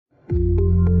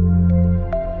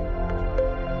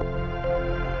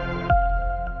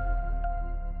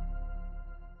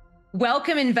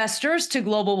Welcome, investors, to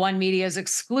Global One Media's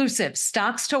exclusive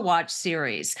Stocks to Watch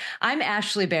series. I'm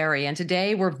Ashley Berry, and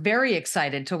today we're very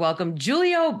excited to welcome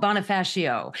Giulio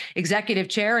Bonifacio, Executive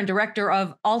Chair and Director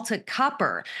of Alta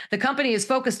Copper. The company is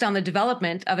focused on the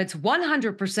development of its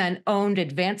 100% owned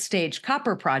advanced stage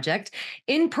copper project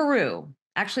in Peru.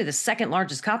 Actually, the second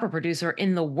largest copper producer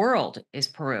in the world is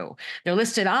Peru. They're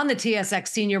listed on the TSX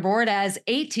Senior Board as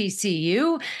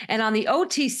ATCU and on the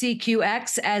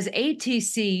OTCQX as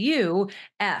ATCUF.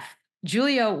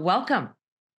 Giulio, welcome.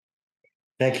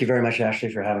 Thank you very much,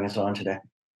 Ashley, for having us on today.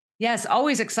 Yes,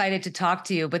 always excited to talk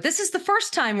to you. But this is the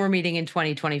first time we're meeting in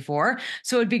 2024.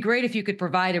 So it'd be great if you could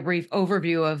provide a brief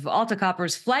overview of Alta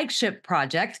Copper's flagship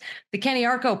project, the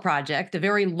Caniarco project, a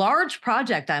very large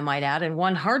project, I might add, and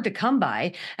one hard to come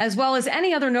by, as well as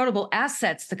any other notable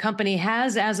assets the company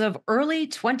has as of early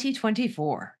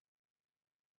 2024.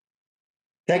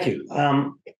 Thank you.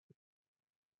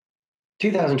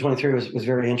 2023 was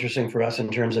very interesting for us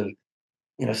in terms of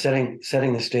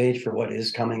setting the stage for what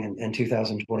is coming in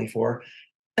 2024.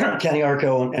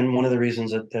 Caniarco, and one of the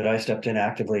reasons that I stepped in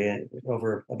actively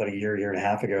over about a year and a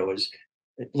half ago was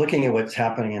looking at what's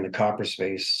happening in the copper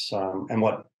space, and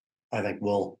what I think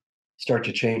will start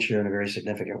to change here in a very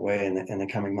significant way in the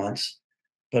coming months.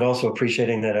 But also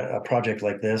appreciating that a project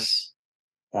like this,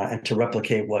 and to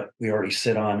replicate what we already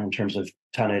sit on in terms of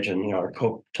tonnage and our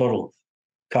total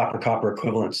copper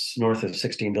equivalents north of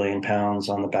 16 billion pounds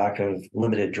on the back of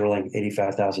limited drilling,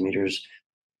 85,000 meters.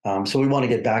 So we want to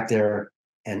get back there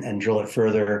and drill it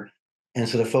further. And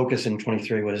so the focus in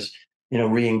 23 was,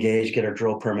 re-engage, get our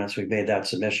drill permits. We've made that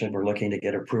submission. We're looking to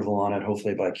get approval on it,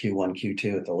 hopefully by Q1,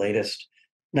 Q2 at the latest.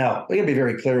 Now, we got to be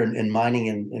very clear in mining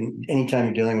and anytime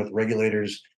you're dealing with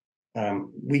regulators,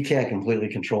 we can't completely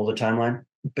control the timeline,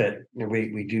 but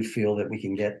we do feel that we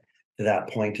can get to that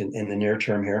point in the near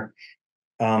term here.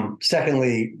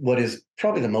 Secondly, what is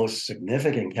probably the most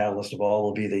significant catalyst of all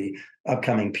will be the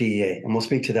upcoming PEA, and we'll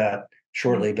speak to that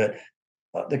shortly. But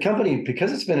the company,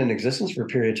 because it's been in existence for a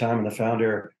period of time, and the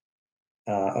founder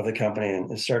of the company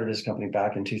and started this company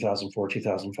back in 2004,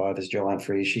 2005 is Joanne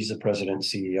Freeze. She's the president and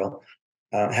CEO.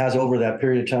 Has over that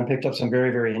period of time picked up some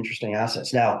very, very interesting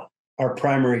assets. Now, our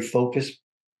primary focus,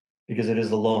 because it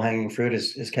is the low-hanging fruit,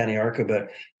 is Caniarco, but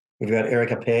we've got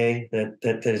Erica Pay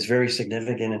that is very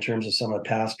significant in terms of some of the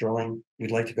past drilling. We'd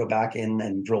like to go back in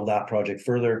and drill that project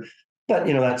further, but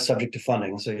that's subject to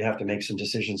funding, so you have to make some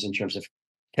decisions in terms of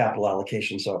capital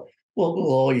allocation. So we'll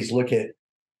always look at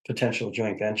potential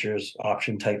joint ventures,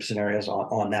 option type scenarios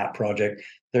on that project.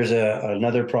 There's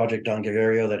another project on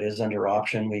Gavirio that is under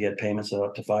option. We get payments of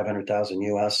up to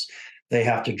 $500,000 US. They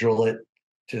have to drill it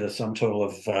to the sum total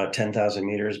of 10,000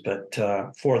 meters, but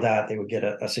for that they would get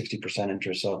a 60%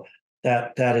 interest. So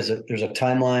there's a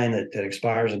timeline that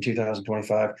expires in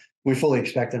 2025. We fully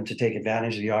expect them to take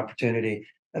advantage of the opportunity.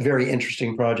 A very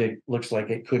interesting project. Looks like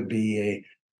it could be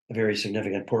a very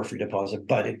significant porphyry deposit,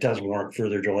 but it does warrant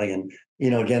further drilling.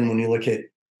 And again, when you look at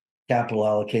capital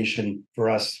allocation, for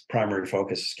us, primary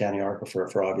focus is Caniarco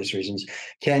for obvious reasons.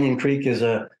 Canyon Creek is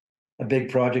a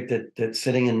big project that's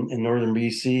sitting in northern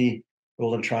BC,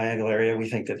 Golden Triangle area. We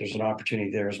think that there's an opportunity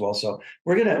there as well. So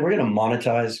we're gonna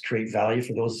monetize, create value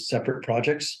for those separate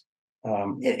projects.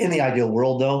 In the ideal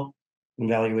world, though, when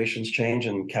valuations change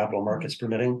and capital markets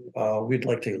permitting, we'd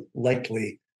like to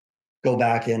likely go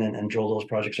back in and drill those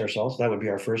projects ourselves. That would be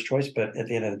our first choice. But at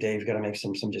the end of the day, you've got to make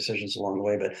some decisions along the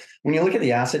way. But when you look at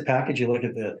the asset package, you look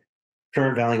at the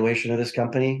current valuation of this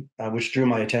company, which drew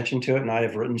my attention to it, and I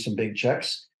have written some big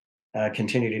checks,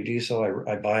 continue to do so.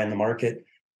 I buy in the market.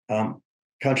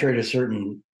 Contrary to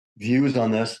certain views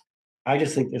on this, I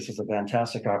just think this is a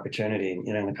fantastic opportunity.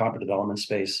 In the copper development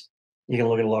space, you can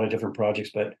look at a lot of different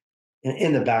projects, but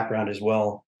in the background as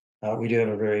well, we do have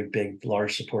a very big,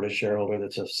 large supportive shareholder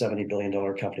that's a $70 billion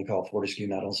company called Fortescue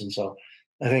Metals. And so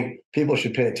I think people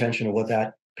should pay attention to what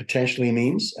that potentially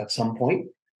means at some point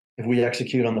if we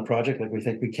execute on the project like we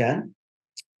think we can.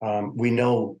 We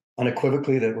know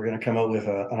unequivocally that we're going to come out with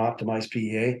an optimized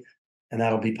PEA, and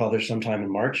that'll be published sometime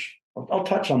in March. I'll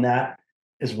touch on that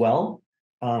as well,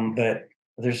 but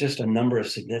there's just a number of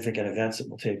significant events that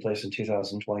will take place in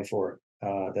 2024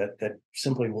 that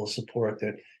simply will support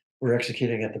that we're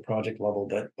executing at the project level,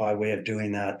 but by way of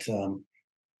doing that,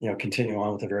 continue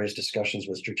on with the various discussions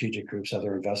with strategic groups,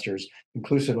 other investors,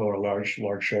 inclusive of a large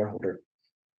shareholder.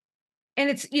 And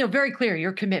it's very clear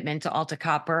your commitment to Alta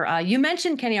Copper. You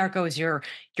mentioned Caniarco as your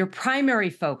primary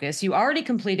focus. You already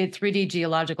completed 3D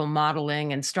geological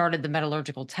modeling and started the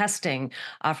metallurgical testing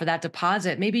for that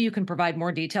deposit. Maybe you can provide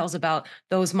more details about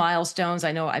those milestones.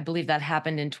 I believe that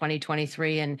happened in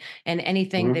 2023, and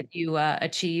anything that you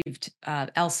achieved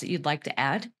else that you'd like to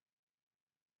add.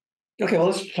 Okay, well,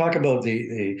 let's talk about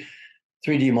the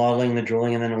 3D modeling, the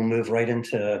drilling, and then we'll move right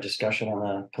into a discussion on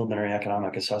the preliminary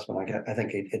economic assessment. I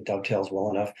think it dovetails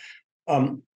well enough.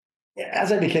 Um,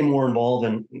 as I became more involved,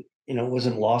 and it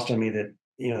wasn't lost on me that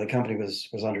the company was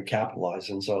undercapitalized,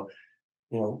 and so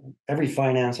every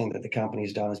financing that the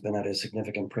company's done has been at a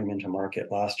significant premium to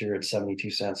market. Last year at 72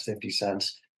 cents, 50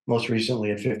 cents. Most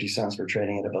recently at 50 cents, we're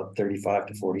trading at about 35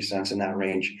 to 40 cents in that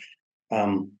range.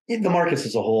 The markets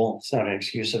as a whole, it's not an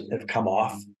excuse, have come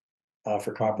off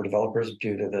for copper developers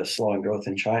due to the slowing growth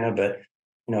in China. But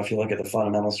if you look at the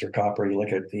fundamentals for copper, you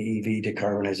look at the EV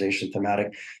decarbonization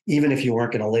thematic, even if you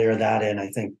weren't going to layer that in, I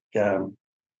think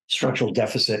structural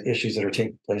deficit issues that are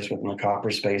taking place within the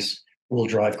copper space will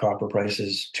drive copper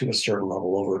prices to a certain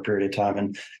level over a period of time.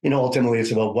 And ultimately,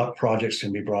 it's about what projects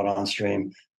can be brought on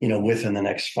stream, within the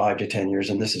next 5 to 10 years.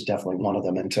 And this is definitely one of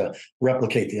them. And to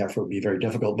replicate the effort would be very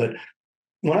difficult. But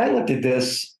when I looked at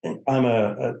this, I'm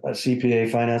a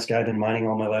CPA finance guy. I've been mining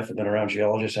all my life. I've been around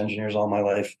geologists, engineers all my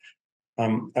life.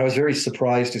 I was very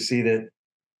surprised to see that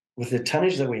with the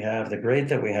tonnage that we have, the grade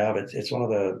that we have, it's one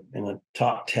of in the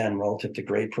top 10 relative to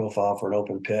grade profile for an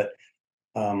open pit.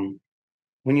 Um,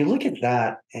 when you look at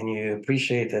that and you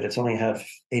appreciate that it's only had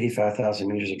 85,000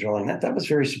 meters of drilling, that was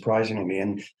very surprising to me.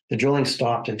 And the drilling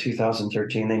stopped in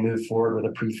 2013. They moved forward with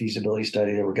a pre-feasibility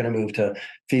study. They were going to move to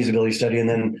feasibility study, and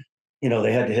then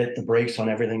they had to hit the brakes on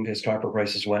everything because copper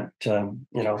prices went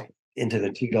into the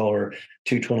 $2,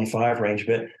 225 range.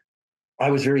 But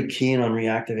I was very keen on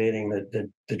reactivating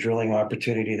the drilling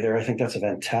opportunity there. I think that's a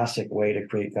fantastic way to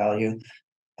create value.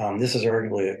 This is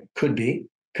arguably could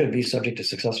be subject to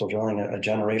successful drilling a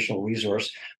generational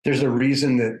resource. There's a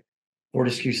reason that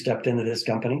Fortescue stepped into this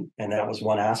company, and that was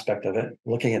one aspect of it.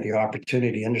 Looking at the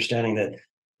opportunity, understanding that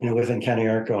within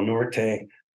Caniarco Norte,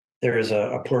 there is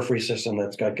a porphyry system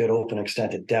that's got good open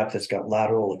extent at depth. It's got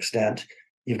lateral extent.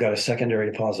 You've got a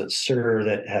secondary deposit, Sur,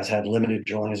 that has had limited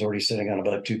drilling, is already sitting on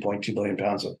about 2.2 billion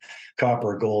pounds of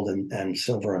copper, gold, and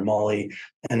silver and moly.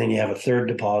 And then you have a third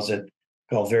deposit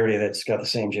called Verde that's got the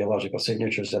same geological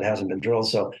signatures that hasn't been drilled.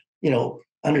 So,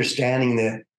 understanding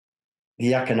that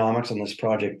the economics on this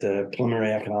project, the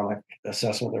preliminary economic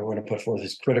assessment that we're going to put forth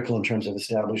is critical in terms of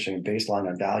establishing a baseline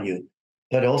on value,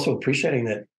 but also appreciating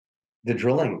that the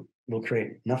drilling will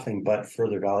create nothing but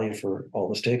further value for all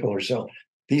the stakeholders. So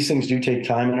these things do take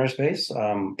time in our space.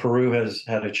 Peru has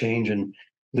had a change in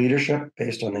leadership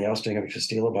based on the ousting of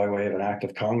Castillo by way of an act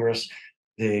of Congress.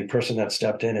 The person that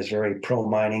stepped in is very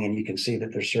pro-mining, and you can see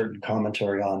that there's certain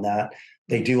commentary on that.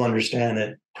 They do understand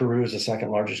that Peru is the second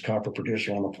largest copper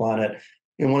producer on the planet.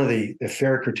 And one of the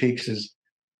fair critiques is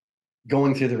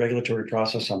going through the regulatory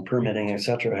process on permitting, et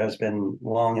cetera, has been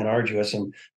long and arduous.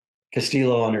 And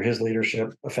Castillo, under his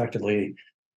leadership, effectively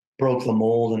broke the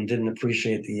mold and didn't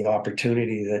appreciate the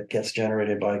opportunity that gets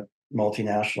generated by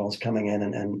multinationals coming in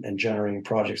and generating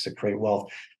projects that create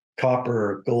wealth.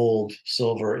 Copper, gold,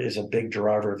 silver is a big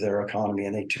driver of their economy,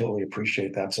 and they totally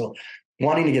appreciate that. So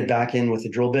wanting to get back in with the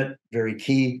drill bit, very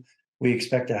key. We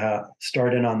expect to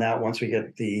start in on that once we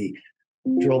get the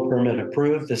drill permit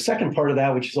approved. The second part of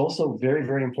that, which is also very,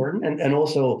 very important, and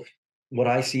also what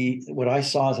I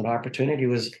saw as an opportunity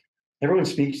was everyone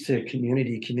speaks to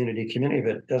community,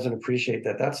 but doesn't appreciate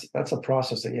that that's a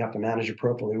process that you have to manage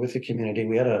appropriately with the community.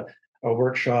 We had a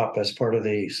workshop as part of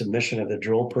the submission of the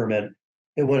drill permit.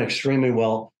 It went extremely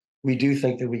well. We do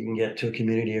think that we can get to a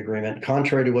community agreement.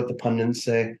 Contrary to what the pundits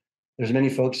say, there's many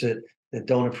folks that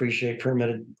don't appreciate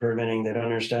permitting. They don't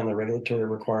understand the regulatory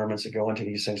requirements that go into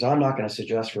these things. I'm not going to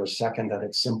suggest for a second that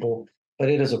it's simple, but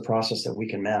it is a process that we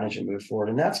can manage and move forward.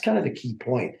 And that's kind of the key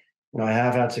point. I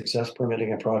have had success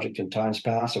permitting a project in times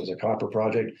past. It was a copper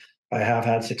project. I have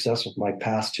had success with my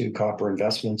past 2 copper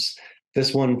investments.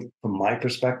 This one, from my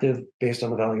perspective, based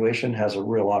on the valuation, has a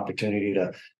real opportunity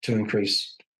to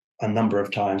increase a number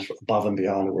of times above and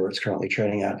beyond where it's currently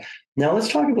trading at. Now, let's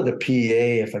talk about the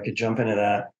PEA, if I could jump into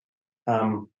that.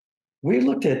 We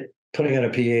looked at putting out a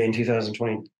PEA in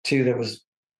 2022 that was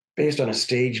based on a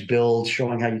stage build,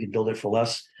 showing how you could build it for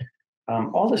less.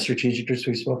 All the strategics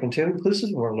we've spoken to,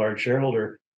 inclusive of our large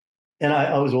shareholder, and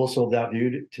I was also of that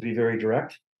view, to be very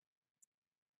direct.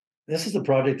 This is the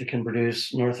project that can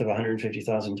produce north of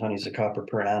 150,000 tons of copper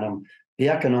per annum. The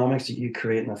economics that you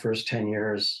create in the first 10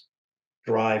 years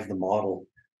drive the model.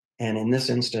 And in this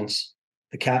instance,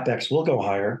 the CapEx will go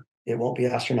higher. It won't be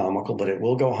astronomical, but it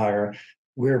will go higher.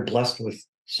 We're blessed with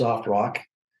soft rock,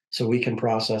 so we can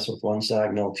process with 1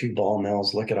 SAG mill, 2 ball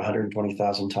mills, look at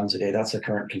 120,000 tons a day. That's the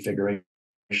current configuration.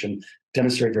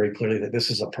 Demonstrate very clearly that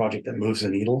this is a project that moves the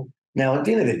needle. Now, at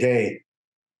the end of the day,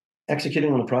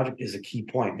 executing on the project is a key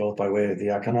point, both by way of the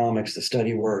economics, the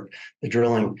study work, the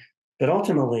drilling. But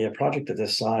ultimately, a project of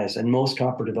this size, and most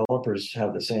copper developers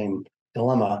have the same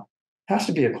dilemma, has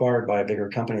to be acquired by a bigger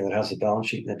company that has the balance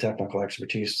sheet and the technical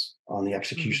expertise on the Mhm.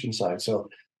 execution side. So,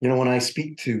 when I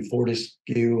speak to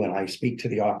Fortescue and I speak to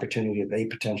the opportunity that they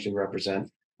potentially represent,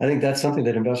 I think that's something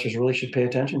that investors really should pay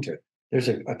attention to. There's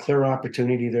a clear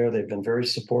opportunity there. They've been very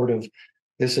supportive.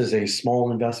 This is a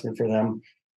small investment for them.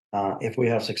 If we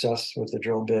have success with the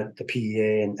drill bit, the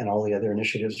PEA, and all the other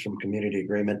initiatives from community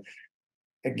agreement,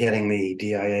 getting the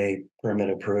DIA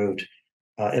permit approved,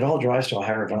 it all drives to a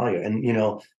higher value.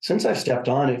 And since I've stepped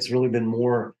on, it's really been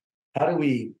more, how do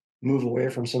we move away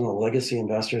from some of the legacy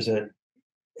investors that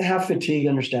have fatigue,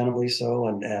 understandably so,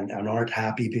 and aren't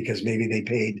happy because maybe they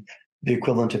paid the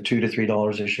equivalent of $2 to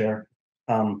 $3 a share.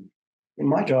 Um,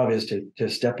 my job is to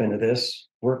step into this,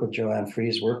 work with Joanne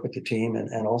Fries, work with the team,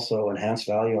 and also enhance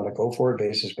value on a go forward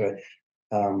basis. But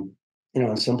um,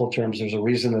 in simple terms, there's a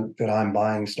reason that I'm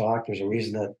buying stock. There's a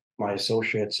reason that my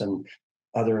associates and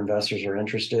other investors are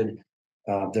interested.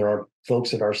 There are folks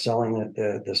that are selling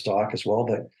the stock as well.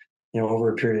 But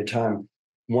over a period of time,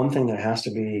 one thing that has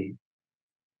to be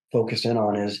focused in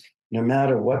on is no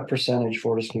matter what percentage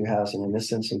Fortescue has, and in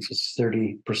this instance, it's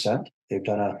 30%. They've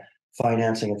done a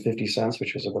financing at 50 cents,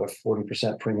 which was about a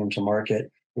 40% premium to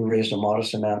market. We raised a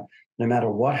modest amount. No matter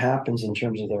what happens in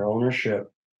terms of their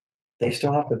ownership, they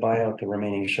still have to buy out the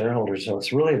remaining shareholders. So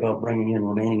it's really about bringing in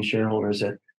remaining shareholders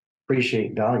that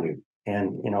appreciate value.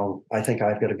 And, I think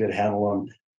I've got a good handle on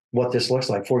what this looks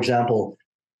like. For example,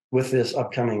 with this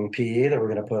upcoming PE that we're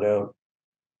going to put out,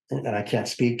 and I can't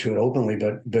speak to it openly,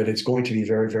 but it's going to be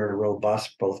very, very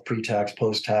robust, both pre-tax,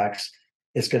 post-tax.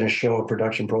 It's going to show a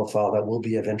production profile that will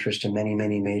be of interest to many,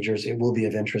 many majors. It will be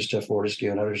of interest to Fortescue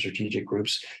and other strategic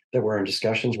groups that we're in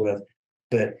discussions with.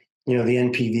 But the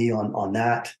NPV on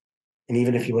that, and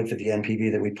even if you looked at the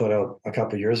NPV that we put out a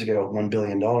couple of years ago, $1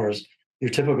 billion, your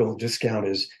typical discount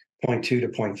is 0.2 to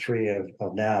 0.3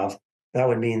 of NAV. That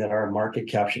would mean that our market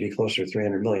cap should be closer to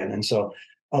 300 million. And so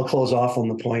I'll close off on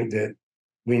the point that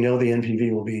we know the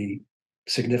NPV will be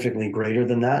significantly greater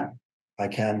than that. I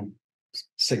can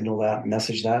signal that,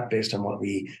 message that based on what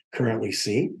we currently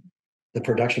see. The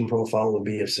production profile will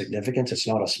be of significance. It's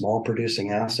not a small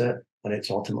producing asset when it's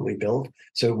ultimately built.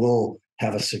 So it will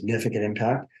have a significant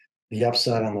impact. The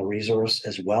upside on the resource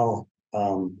as well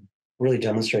really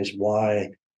demonstrates why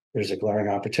there's a glaring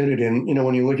opportunity. And,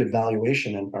 when you look at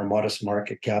valuation and our modest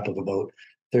market cap of about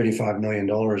 $35 million,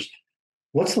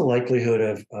 what's the likelihood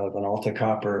of an Alta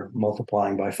Copper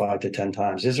multiplying by 5 to 10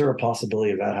 times? Is there a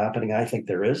possibility of that happening? I think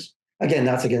there is. Again,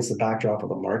 that's against the backdrop of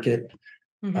the market.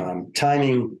 Mhm.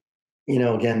 Timing,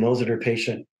 again, those that are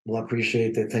patient will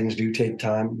appreciate that things do take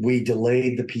time. We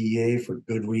delayed the PEA for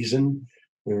good reason.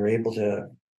 We were able to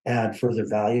add further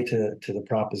value to the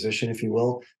proposition, if you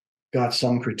will. Got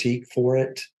some critique for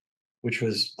it, which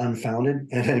was unfounded.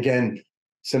 And again,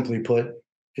 simply put,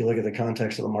 if you look at the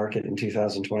context of the market in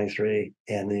 2023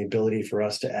 and the ability for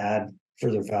us to add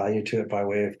further value to it by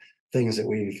way of things that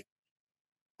we've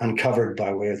uncovered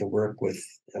by way of the work with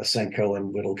Senko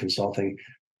and Whittle Consulting,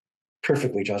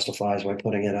 perfectly justifies why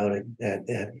putting it out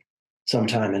at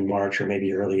sometime in March or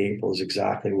maybe early April is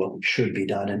exactly what should be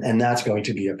done. And that's going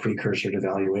to be a precursor to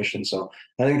valuation. So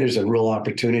I think there's a real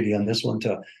opportunity on this one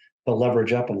to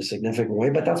leverage up in a significant way,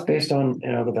 but that's based on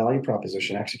the value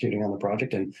proposition, executing on the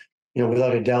project. And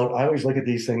without a doubt, I always look at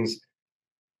these things.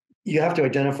 You have to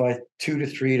identify 2 to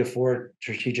 3 to 4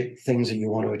 strategic things that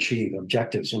you want to achieve,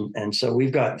 objectives, and so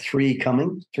we've got 3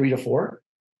 coming, 3 to 4.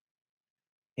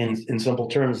 In simple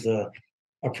terms, the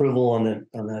approval on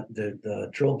the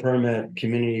drill permit,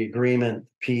 community agreement,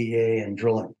 PEA, and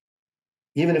drilling.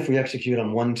 Even if we execute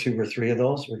on 1, 2, or 3 of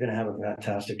those, we're going to have a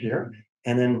fantastic year.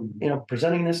 And then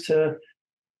presenting this to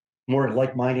more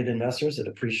like-minded investors that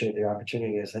appreciate the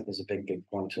opportunity, I think, is a big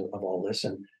point of all this.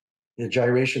 And the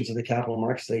gyrations of the capital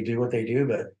markets, they do what they do.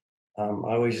 But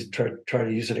I always try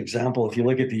to use an example. If you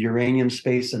look at the uranium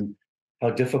space and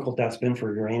how difficult that's been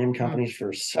for uranium companies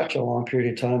for such a long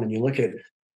period of time, and you look at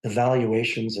the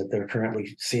valuations that they're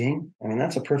currently seeing, I mean,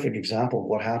 that's a perfect example of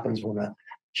what happens when a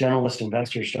generalist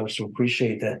investor starts to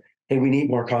appreciate that, hey, we need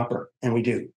more copper, and we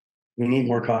do. We need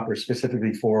more copper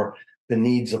specifically for the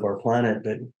needs of our planet.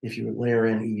 But if you layer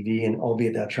in EV, and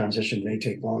albeit that transition may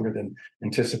take longer than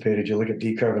anticipated, you look at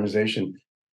decarbonization,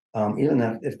 even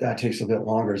that if that takes a bit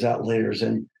longer, as that layers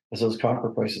in, as those copper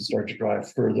prices start to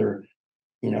drive further,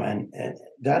 and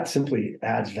that simply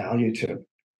adds value to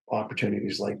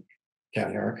opportunities like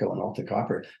Cañarico and Alta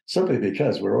Copper, simply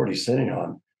because we're already sitting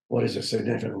on what is a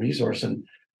significant resource. And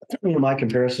my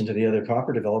comparison to the other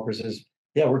copper developers is,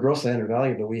 yeah, we're grossly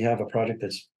undervalued, but we have a project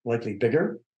that's likely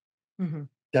bigger, Mhm.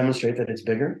 demonstrate that it's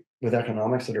bigger with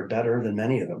economics that are better than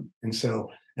many of them. And so,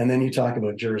 and then you talk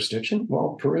about jurisdiction.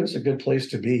 Well, Peru is a good place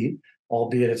to be,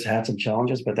 albeit it's had some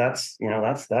challenges, but that's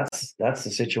the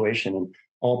situation in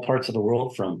all parts of the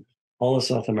world, from all of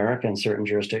South America and certain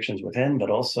jurisdictions within, but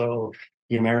also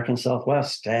the American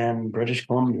Southwest and British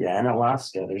Columbia and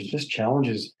Alaska. There's just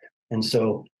challenges. And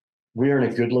so we are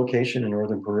in a good location in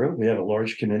northern Peru. We have a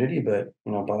large community, but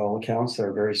by all accounts,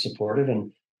 they're very supportive.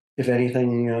 And if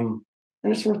anything, and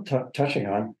it's worth touching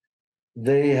on,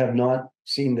 they have not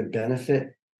seen the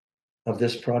benefit of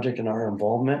this project and our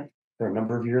involvement for a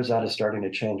number of years. That is starting to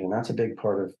change, and that's a big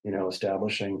part of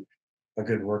establishing a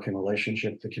good working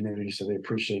relationship with the community. So they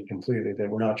appreciate completely that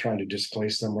we're not trying to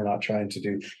displace them. We're not trying to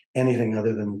do anything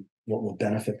other than what will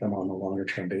benefit them on a longer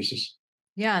term basis.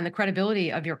 Yeah, and the credibility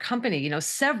of your company,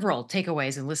 several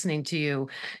takeaways in listening to you,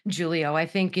 Julio. I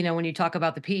think, when you talk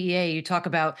about the PEA, you talk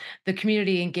about the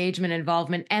community engagement,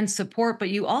 involvement, and support, but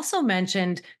you also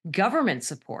mentioned government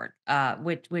support,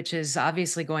 which is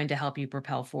obviously going to help you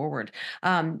propel forward.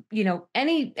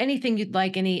 Anything you'd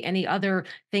like, any other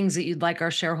things that you'd like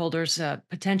our shareholders,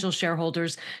 potential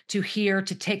shareholders, to hear,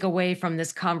 to take away from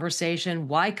this conversation?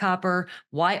 Why copper?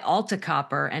 Why Alta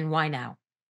Copper? And why now?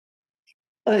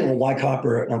 I think why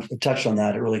copper, I've touched on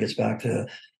that. It really gets back to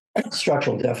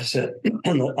structural deficit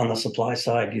on the supply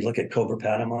side. You look at Cobra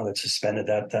Panama that suspended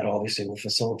that obviously will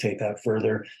facilitate that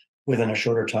further within a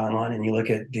shorter timeline. And you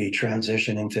look at the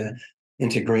transition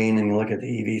into green, and you look at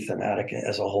the EV thematic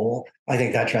as a whole. I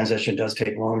think that transition does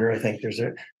take longer. I think there's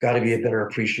got to be a better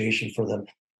appreciation for the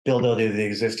build out of the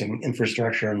existing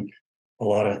infrastructure, and a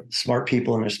lot of smart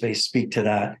people in the space speak to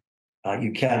that.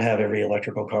 You can't have every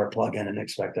electrical car plug in and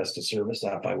expect us to service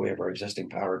that by way of our existing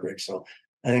power grid. So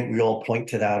I think we all point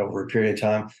to that over a period of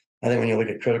time. I think when you look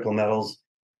at critical metals,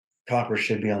 copper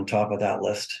should be on top of that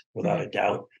list without a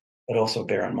doubt. But also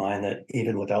bear in mind that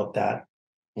even without that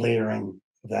layering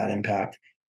of that impact,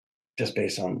 just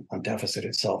based on deficit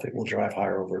itself, it will drive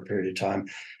higher over a period of time.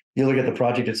 You look at the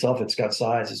project itself, it's got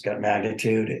size, it's got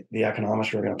magnitude. The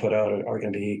economics we're going to put out are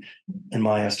going to be, in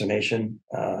my estimation,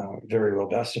 very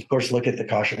robust. Of course, look at the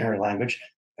cautionary language.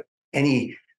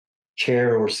 Any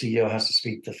chair or CEO has to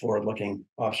speak to forward-looking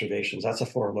observations. That's a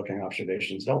forward-looking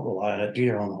observations. Don't rely on it. Do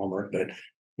your own homework. But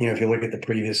if you look at the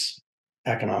previous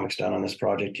economics done on this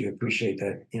project, you appreciate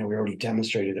that we already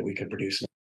demonstrated that we could produce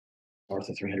north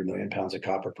of 300 million pounds of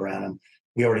copper per annum.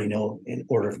 We already know in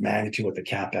order of magnitude what the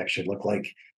capex should look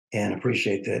like, and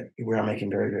appreciate that we are making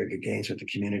very, very good gains with the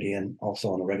community and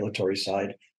also on the regulatory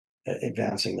side,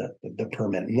 advancing the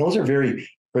permit. And those are very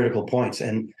critical points.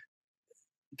 And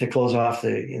to close off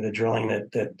the drilling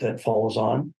that follows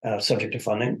on, subject to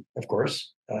funding, of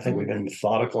course. I think we've been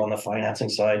methodical on the financing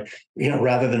side.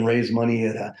 Rather than raise money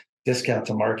at a discount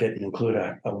to market and include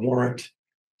a warrant.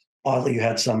 Oddly, you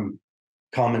had some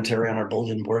commentary on our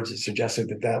bulletin boards that suggested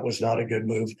that was not a good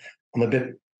move. I'm a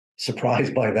bit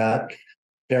surprised by that.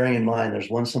 Bearing in mind, there's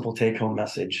one simple take-home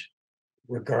message: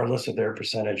 regardless of their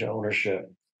percentage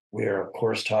ownership, we are of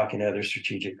course talking to other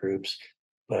strategic groups.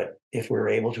 But if we're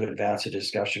able to advance a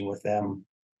discussion with them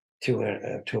to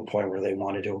a point where they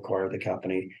wanted to acquire the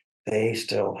company, they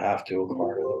still have to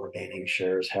acquire the remaining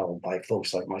shares held by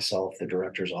folks like myself, the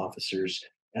directors, officers,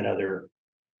 and other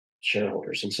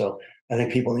shareholders. And so I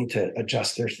think people need to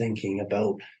adjust their thinking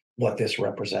about what this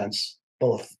represents,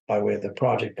 both by way of the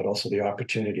project, but also the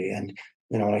opportunity. And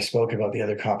when I spoke about the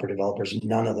other copper developers,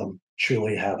 none of them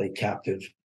truly have a captive,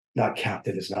 not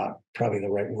captive is not probably the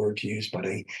right word to use, but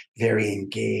a very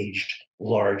engaged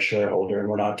large shareholder. And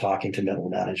we're not talking to middle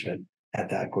management at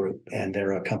that group. And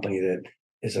they're a company that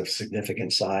is of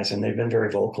significant size. And they've been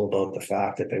very vocal about the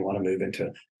fact that they want to move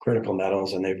into critical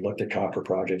metals, and they've looked at copper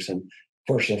projects. And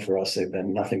fortunately for us, they've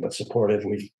been nothing but supportive.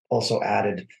 We've also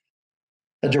added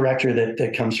a director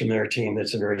that comes from their team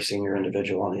that's a very senior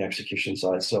individual on the execution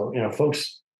side. So,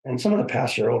 folks, and some of the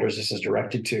past shareholders this is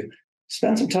directed to,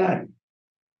 spend some time,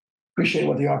 appreciate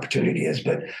what the opportunity is,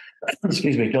 but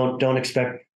excuse me, don't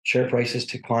expect share prices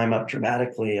to climb up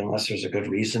dramatically unless there's a good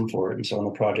reason for it. And so on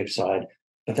the project side,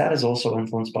 but that is also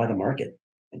influenced by the market.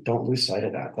 And don't lose sight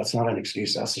of that. That's not an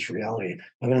excuse. That's just reality.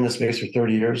 I've been in this space for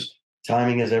 30 years.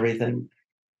 Timing is everything.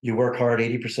 You work hard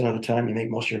 80% of the time, you make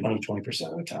most of your money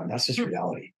 20% of the time. That's just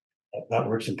reality. That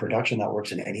works in production, that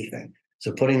works in anything.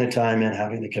 So putting the time in,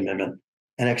 having the commitment,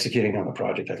 and executing on the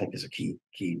project, I think, is a key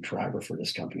driver for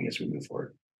this company as we move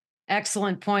forward.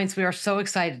 Excellent points. We are so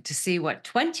excited to see what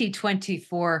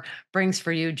 2024 brings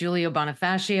for you. Julio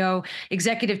Bonifacio,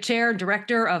 Executive Chair,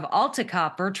 Director of Alta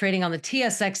Copper, trading on the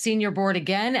TSX Senior Board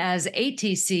again as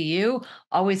ATCU.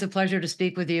 Always a pleasure to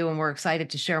speak with you, and we're excited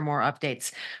to share more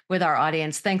updates with our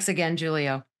audience. Thanks again,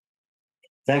 Julio.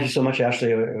 Thank you so much,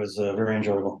 Ashley. It was very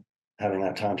enjoyable having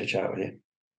that time to chat with you.